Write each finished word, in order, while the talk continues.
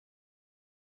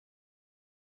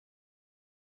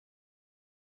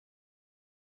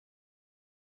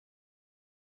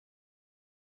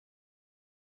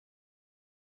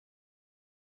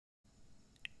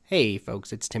Hey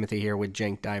folks, it's Timothy here with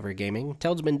Jank Diver Gaming.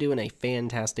 Teld's been doing a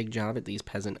fantastic job at these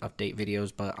Peasant update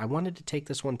videos, but I wanted to take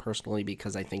this one personally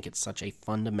because I think it's such a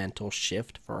fundamental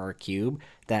shift for our cube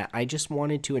that I just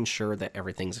wanted to ensure that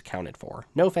everything's accounted for.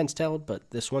 No offense, Teld, but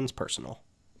this one's personal.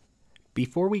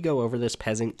 Before we go over this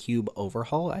Peasant Cube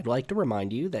overhaul, I'd like to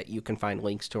remind you that you can find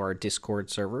links to our Discord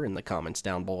server in the comments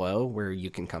down below, where you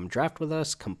can come draft with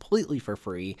us completely for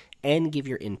free and give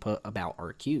your input about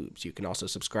our cubes. You can also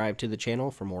subscribe to the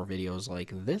channel for more videos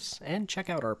like this, and check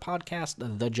out our podcast,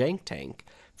 The Jank Tank,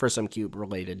 for some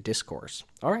cube-related discourse.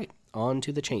 Alright, on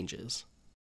to the changes.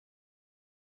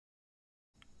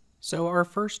 So our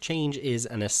first change is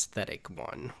an aesthetic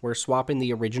one. We're swapping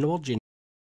the original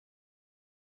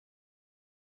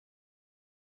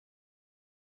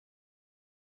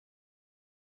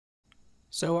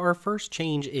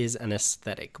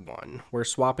We're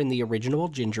swapping the original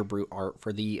Ginger Brute art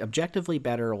for the objectively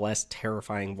better, less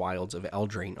terrifying Wilds of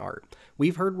Eldraine art.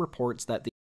 We've heard reports that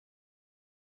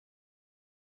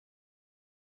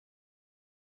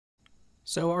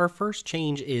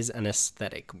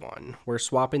We're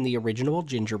swapping the original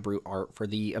Ginger Brute art for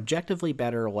the objectively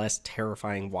better, less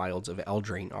terrifying Wilds of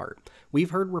Eldraine art.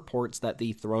 We've heard reports that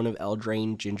the Throne of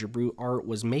Eldraine Ginger Brute art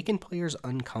was making players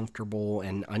uncomfortable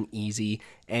and uneasy,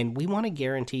 and we want to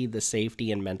guarantee the safety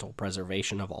and mental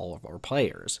preservation of all of our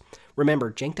players.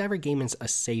 Remember, Jank Diver Gaming's a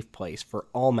safe place for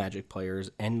all Magic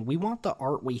players, and we want the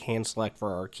art we hand select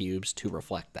for our cubes to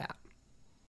reflect that.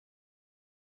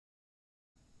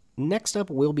 Next up,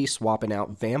 we'll be swapping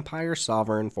out Vampire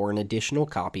Sovereign for an additional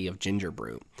copy of Ginger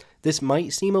Brute. This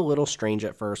might seem a little strange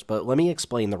at first, but let me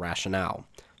explain the rationale.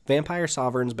 Vampire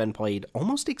Sovereign's been played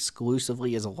almost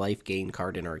exclusively as a life gain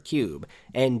card in our cube,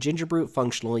 and Ginger Brute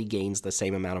functionally gains the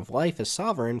same amount of life as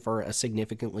Sovereign for a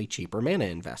significantly cheaper mana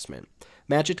investment.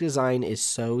 Magic design is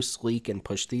so sleek and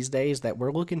pushed these days that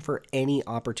we're looking for any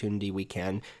opportunity we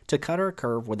can to cut our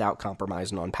curve without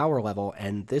compromising on power level,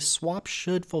 and this swap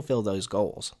should fulfill those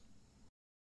goals.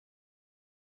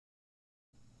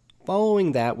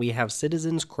 Following that, we have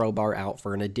Citizen's Crowbar out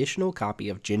for an additional copy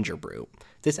of Ginger Brute.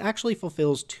 This actually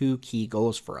fulfills two key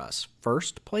goals for us.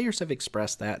 First, players have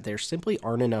expressed that there simply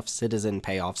aren't enough Citizen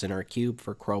payoffs in our cube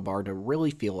for Crowbar to really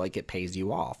feel like it pays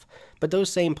you off. But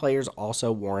those same players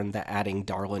also warned that adding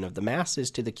Darlin of the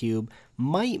Masses to the cube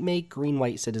might make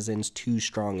green-white Citizens too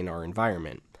strong in our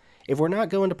environment. If we're not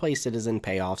going to play Citizen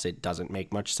payoffs, it doesn't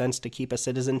make much sense to keep a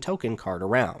Citizen token card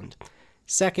around.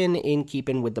 Second, in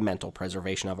keeping with the mental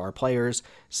preservation of our players,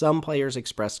 some players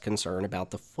expressed concern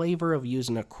about the flavor of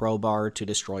using a crowbar to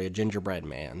destroy a gingerbread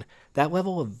man. That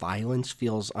level of violence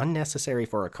feels unnecessary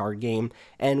for a card game,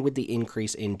 and with the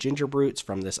increase in Ginger Brutes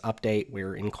from this update,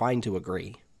 we're inclined to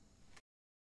agree.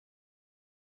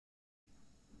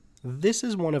 This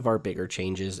is one of our bigger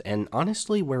changes, and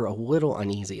honestly, we're a little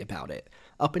uneasy about it.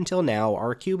 Up until now,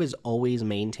 our cube has always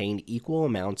maintained equal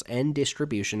amounts and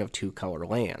distribution of two-color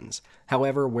lands.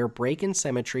 However, we're breaking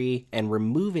Symmetry and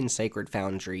removing Sacred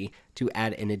Foundry to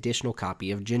add an additional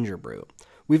copy of Ginger Brute.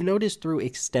 We've noticed through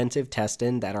extensive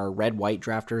testing that our red-white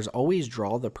drafters always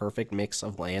draw the perfect mix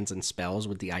of lands and spells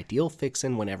with the ideal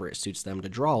fix-in whenever it suits them to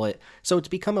draw it, so it's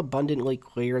become abundantly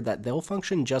clear that they'll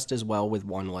function just as well with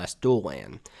one less dual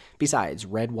land. Besides,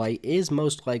 red-white is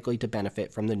most likely to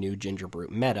benefit from the new Ginger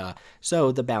Brute meta,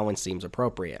 so the balance seems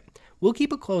appropriate. We'll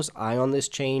keep a close eye on this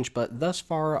change, but thus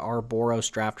far our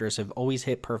Boros drafters have always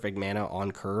hit perfect mana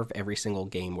on curve every single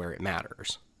game where it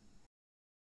matters.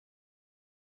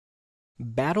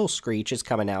 Battle Screech is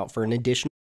coming out for an additional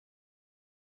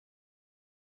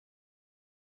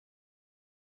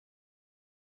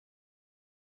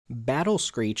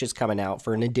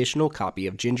copy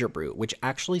of Ginger Brute, which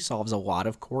actually solves a lot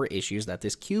of core issues that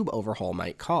this cube overhaul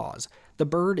might cause. The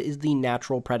bird is the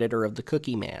natural predator of the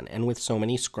Cookie Man, and with so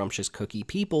many scrumptious cookie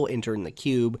people entering the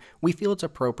cube, we feel it's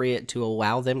appropriate to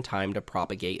allow them time to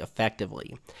propagate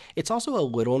effectively. It's also a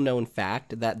little known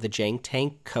fact that the Jank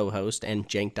Tank co-host and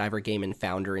Jank Diver Gaming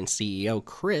founder and CEO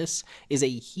Chris is a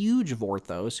huge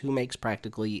Vorthos who makes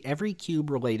practically every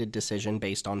cube-related decision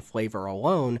based on flavor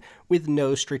alone, with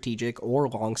no strategic or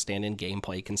long-standing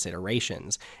gameplay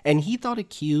considerations, and he thought a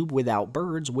cube without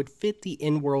birds would fit the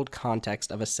in-world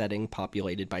context of a setting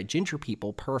populated by ginger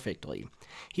people perfectly.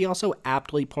 He also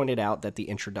aptly pointed out that the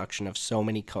introduction of so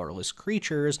many colorless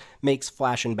creatures makes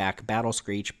flashing back Battle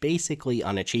Screech basically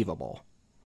unachievable.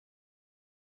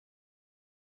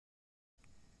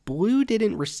 Blue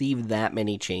didn't receive that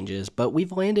many changes, but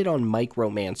we've landed on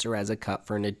Micromancer as a cut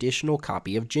for an additional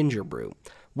copy of Ginger Brew.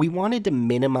 We wanted to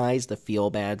minimize the feel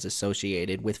bads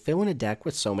associated with filling a deck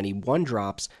with so many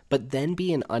 1-drops, but then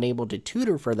being unable to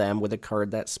tutor for them with a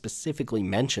card that specifically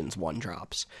mentions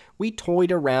 1-drops. We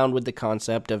toyed around with the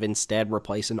concept of instead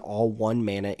replacing all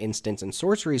 1-mana instants and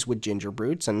sorceries with Ginger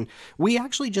Brutes, and we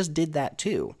actually just did that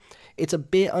too. It's a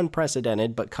bit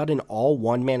unprecedented, but cutting all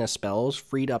 1-mana spells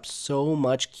freed up so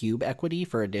much cube equity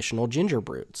for additional Ginger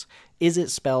Brutes. Izzet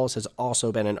Spells has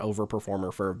also been an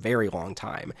overperformer for a very long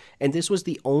time, and this was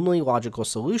the only logical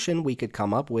solution we could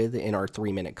come up with in our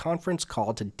 3-minute conference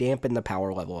call to dampen the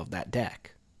power level of that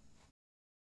deck.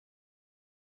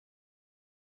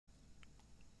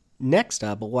 Next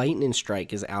up, Lightning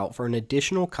Strike is out for an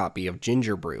additional copy of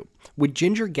Ginger Brew. With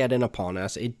Ginger getting upon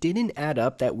us, it didn't add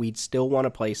up that we'd still want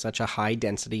to play such a high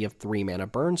density of 3-mana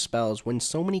burn spells when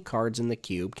so many cards in the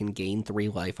cube can gain 3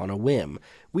 life on a whim.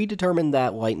 We determined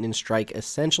that Lightning Strike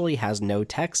essentially has no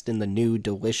text in the new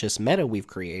delicious meta we've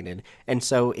created, and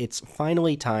so it's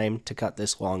finally time to cut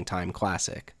this long-time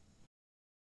classic.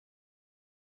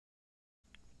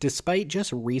 Despite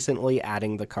just recently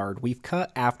adding the card, we've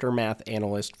cut Aftermath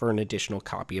Analyst for an additional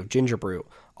copy of Ginger Brew.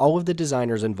 All of the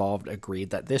designers involved agreed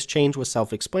that this change was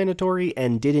self-explanatory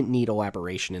and didn't need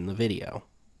elaboration in the video.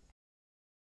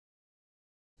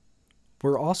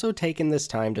 We're also taking this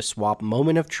time to swap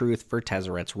Moment of Truth for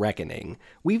Tezzeret's Reckoning.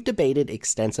 We've debated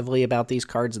extensively about these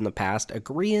cards in the past,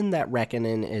 agreeing that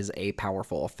Reckoning is a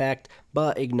powerful effect,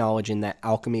 but acknowledging that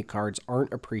alchemy cards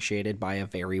aren't appreciated by a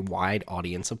very wide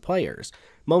audience of players.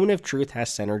 Moment of Truth has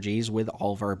synergies with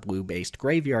all of our blue-based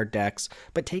graveyard decks,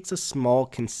 but takes a small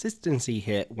consistency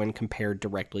hit when compared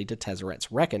directly to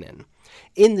Tezzeret's Reckoning.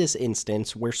 In this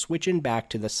instance, we're switching back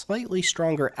to the slightly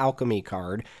stronger alchemy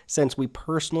card, since we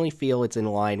personally feel it's in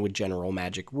line with general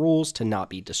Magic rules to not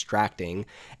be distracting,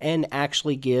 and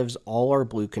actually gives all our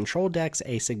blue control decks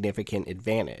a significant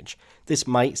advantage. This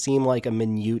might seem like a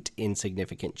minute,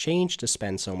 insignificant change to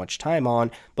spend so much time on,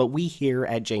 but we here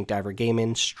at Jankdiver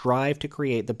Gaming strive to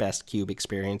create the best cube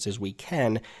experiences we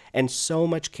can, and so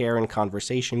much care and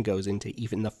conversation goes into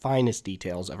even the finest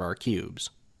details of our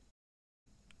cubes.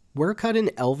 We're cutting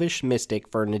Elvish Mystic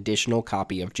for an additional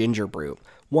copy of Ginger Brew.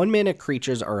 1-mana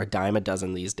creatures are a dime a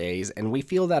dozen these days, and we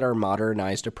feel that our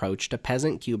modernized approach to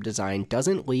Peasant cube design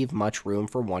doesn't leave much room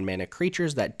for 1-mana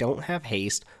creatures that don't have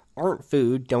haste, aren't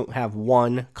food, don't have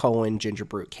 1, Ginger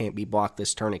Brew can't be blocked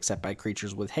this turn except by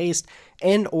creatures with haste,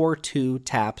 and or 2,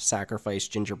 tap, sacrifice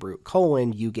Ginger Brew,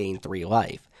 you gain 3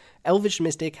 life. Elvish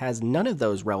Mystic has none of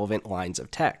those relevant lines of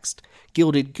text.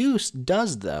 Gilded Goose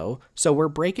does though, so we're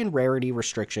breaking rarity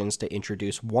restrictions to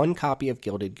introduce 1 copy of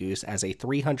Gilded Goose as a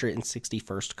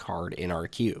 361st card in our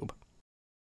cube.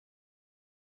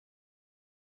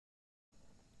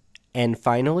 And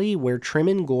finally, we're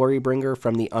trimming Glorybringer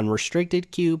from the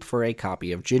unrestricted cube for a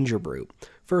copy of Ginger Brew.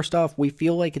 First off, we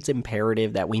feel like it's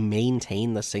imperative that we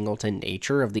maintain the singleton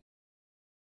nature of the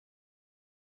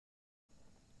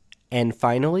And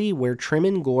finally, we're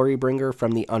trimming Glorybringer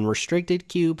from the unrestricted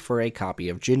cube for a copy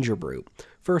of Ginger Brew.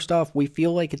 First off, we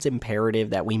feel like it's imperative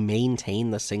that we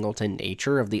maintain the singleton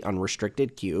nature of the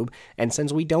unrestricted cube, and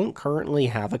since we don't currently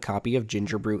have a copy of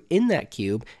Ginger Brew in that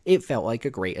cube, it felt like a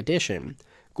great addition.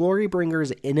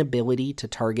 Glorybringer's inability to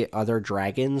target other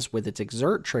dragons with its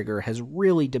exert trigger has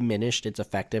really diminished its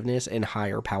effectiveness in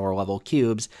higher power level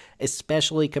cubes,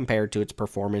 especially compared to its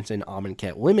performance in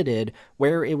Amonkhet Limited,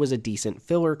 where it was a decent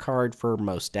filler card for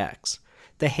most decks.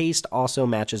 The haste also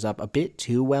matches up a bit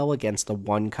too well against the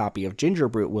 1 copy of Ginger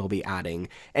Brew we'll be adding,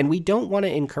 and we don't want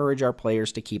to encourage our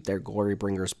players to keep their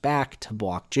Glorybringers back to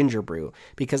block Ginger Brew,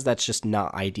 because that's just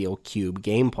not ideal cube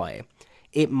gameplay.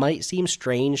 It might seem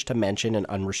strange to mention an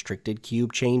unrestricted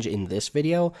cube change in this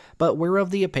video, but we're of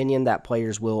the opinion that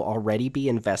players will already be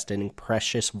invested in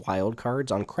precious wildcards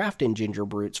on crafting Ginger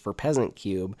Brutes for Peasant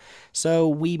Cube, so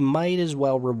we might as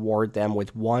well reward them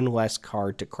with 1 less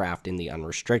card to craft in the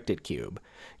unrestricted cube.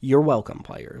 You're welcome,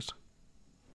 players.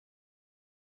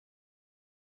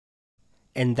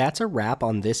 And that's a wrap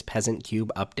on this Peasant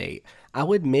Cube update.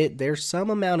 I'll admit there's some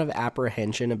amount of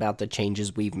apprehension about the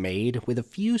changes we've made, with a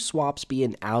few swaps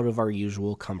being out of our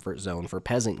usual comfort zone for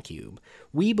Peasant Cube.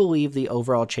 We believe the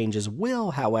overall changes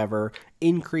will, however,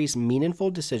 increase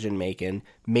meaningful decision making,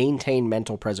 maintain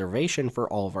mental preservation for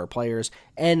all of our players,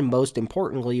 and most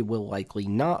importantly will likely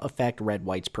not affect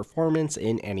Red-White's performance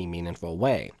in any meaningful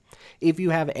way. If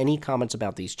you have any comments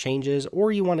about these changes,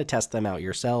 or you want to test them out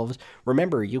yourselves,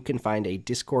 remember you can find a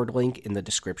Discord link in the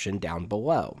description down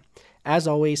below. As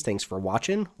always, thanks for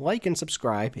watching, like and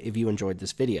subscribe if you enjoyed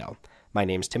this video. My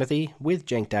name's Timothy with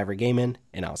Jankdiver Gaming,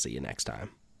 and I'll see you next time.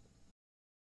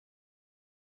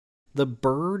 The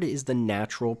bird is the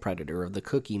natural predator of the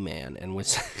cookie man and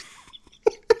was.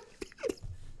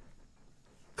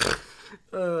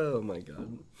 Oh my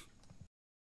god.